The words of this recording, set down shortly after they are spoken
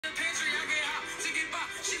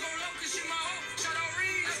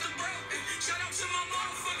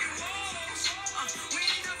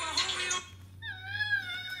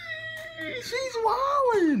She's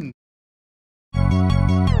wildin'.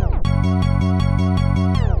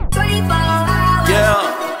 24 hours. Yeah,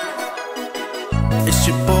 it's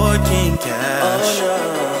your boy King Cash.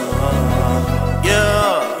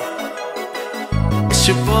 Yeah, it's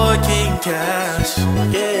your boy King Cash.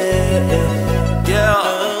 Yeah,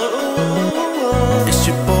 it's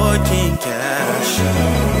your boy King Cash.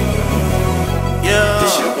 Yeah,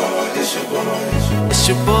 it's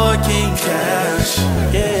your boy King Cash.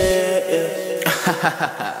 Yeah,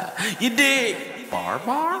 you dig? Bar.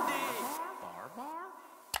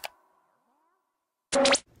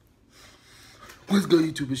 What's good,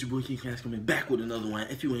 YouTube? It's your boy King Cash coming back with another one.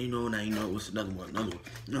 If you ain't know, now you know it's another one.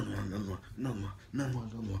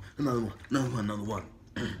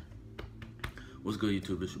 What's good,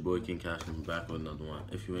 YouTube? It's your boy King Cash coming back with another one.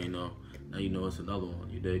 If you ain't know, now you know it's another one.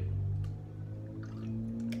 You dig?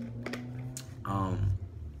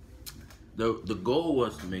 The goal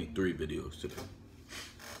was to make 3 videos today,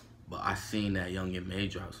 but I seen that youngm.a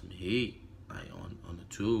drop some heat like on the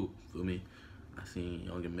tube. Feel me? I seen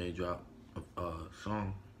youngm.a drop a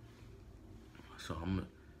song, so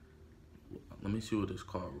let me see what this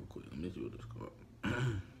called real quick.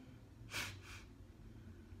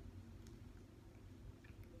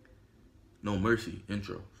 No Mercy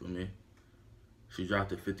intro, for me. She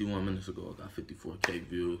dropped it 51 minutes ago, got 54K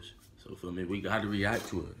views. So for me, we gotta react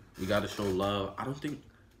to it. We gotta show love. I don't think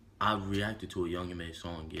I've reacted to a youngm.a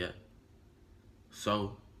song yet.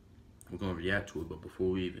 So we're gonna react to it, but before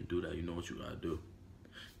we even do that, you know what you gotta do.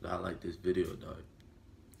 You gotta like this video, dog.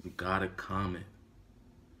 You gotta comment.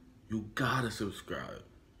 You gotta subscribe.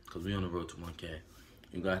 Cause we on the road to 1K.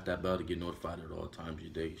 You got that bell to get notified at all times. You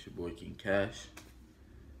dig? It's your boy King Cash.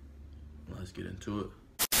 Let's get into it.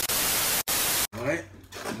 Alright,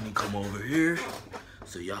 let me come over here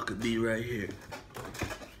so y'all could be right here.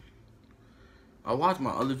 I watched my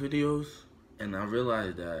other videos and I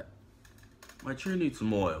realized that my tree needs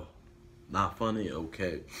some oil. Not funny?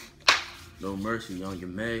 Okay. No Mercy,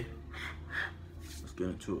 youngm.a. Let's get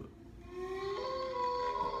into it.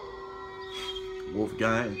 Wolf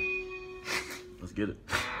Gang. Let's get it.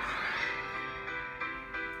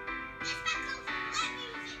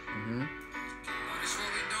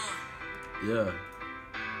 Yeah.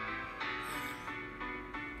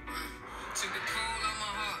 Took the cold out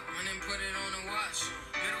my heart, run and put it on the watch.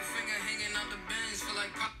 Middle finger hanging out the bends, feel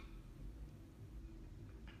like pop.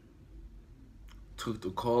 Took the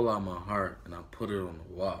coal out my heart and I put it on the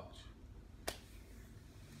watch.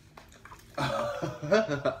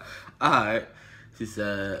 Alright. She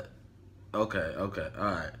said, okay,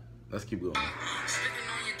 alright. Let's keep going. Spitting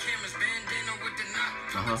on your cameras, bandana with the knot.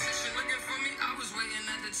 Competition looking for me, I was waiting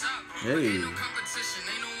at the top. Hey. Ain't no competition,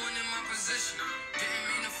 ain't no one in my position. Didn't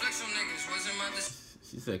mean to flex on niggas, wasn't my decision.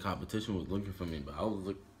 She said competition was looking for me, but I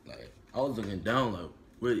was looking down like,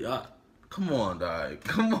 where y'all? Come on, dog.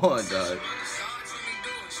 Come on, dog.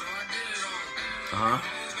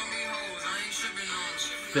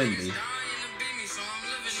 Fendi.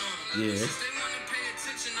 Yeah.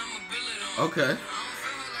 Okay.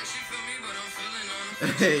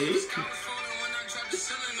 Hey.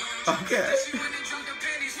 Okay.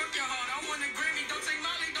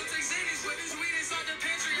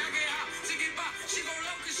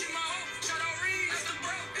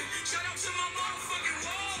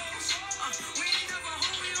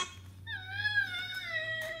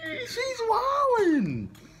 She's wildin'.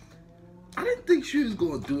 I didn't think she was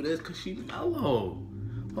gonna do this because she's mellow.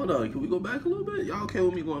 Hold on, can we go back a little bit? Y'all okay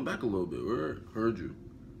with me going back a little bit? Heard you.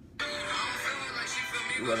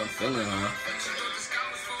 You what I'm feeling, huh?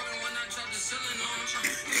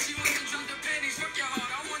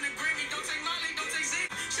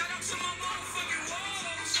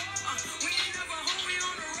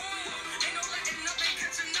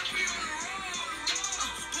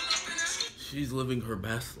 She's living her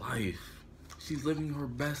best life. She's living her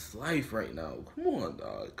best life right now. Come on,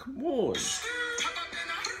 dog. Come on.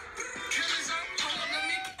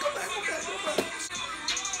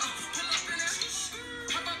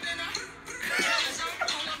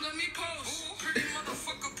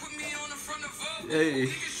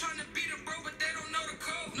 Hey.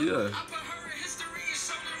 Yeah.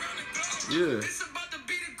 Yeah.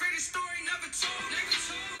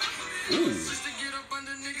 Ooh.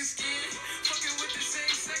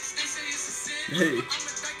 Hey.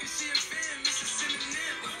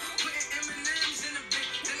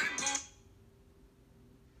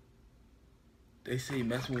 They say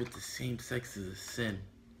messing with the same sex is a sin.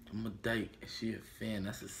 I'm a dyke and she a fan.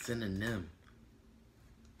 That's a synonym.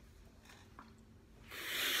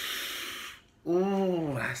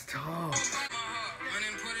 Ooh, that's tough.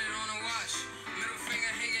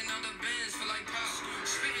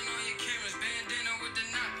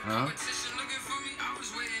 Competition looking for me, I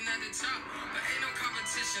was waiting at the top. But ain't no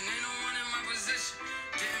competition, ain't no one in my position.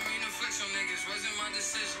 Didn't mean to flex on niggas, wasn't my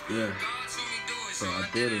decision. Yeah. God told me do it, So I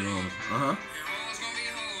did it on. And hoes gon' be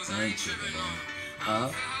hoes, I ain't tripping on them.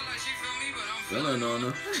 I don't feel her like she feel me, but I'm feeling on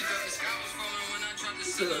her. She thought the sky was falling when I dropped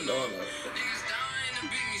the ceiling on her. Niggas dying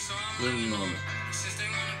to beat me, so I'm living on her. Since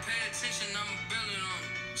they wanna pay attention, I'ma build it on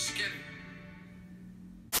them. Skip it.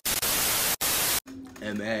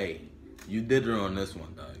 And hey, you did it on this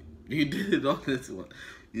one, dog. You did it on this one.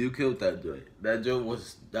 You killed that joint. That joint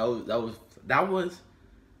was that was.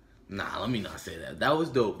 Nah, let me not say that. That was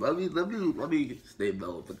dope. Let me stay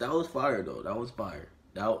low. But that was fire though. That was fire.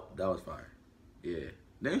 That was fire. Yeah.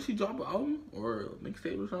 Didn't she drop an album or a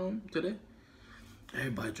mixtape or something today?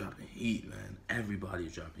 Everybody dropping heat, man.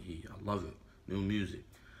 Everybody's dropping heat. I love it. New music.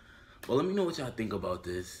 But let me know what y'all think about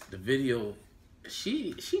this. The video,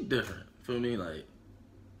 she different. Feel me? Like,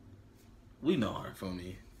 we know her, feel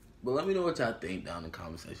me? But let me know what y'all think down in the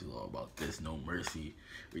comment section below about this No Mercy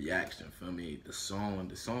reaction, feel me? The song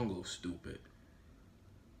goes stupid.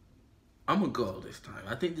 I'm gonna go this time.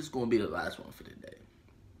 I think this is gonna be the last one for the day.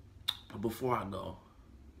 But before I go,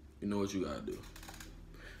 you know what you gotta do.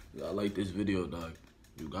 You gotta like this video, dog.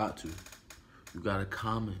 You got to. You gotta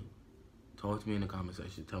comment. Talk to me in the comment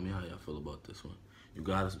section. Tell me how y'all feel about this one. You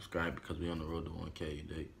gotta subscribe because we on the road to 1K, you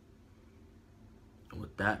dig? And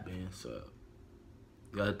with that being said,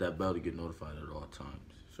 you gotta hit that bell to get notified at all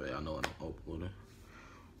times. So y'all know when I'm uploading.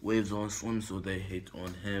 Waves on swim so they hate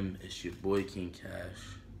on him. It's your boy King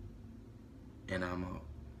Cash. And I'm out.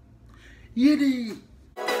 Yiddy!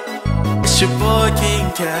 It's your boy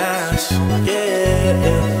King Cash.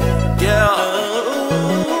 Yeah.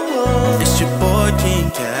 It's your boy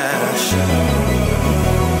King Cash.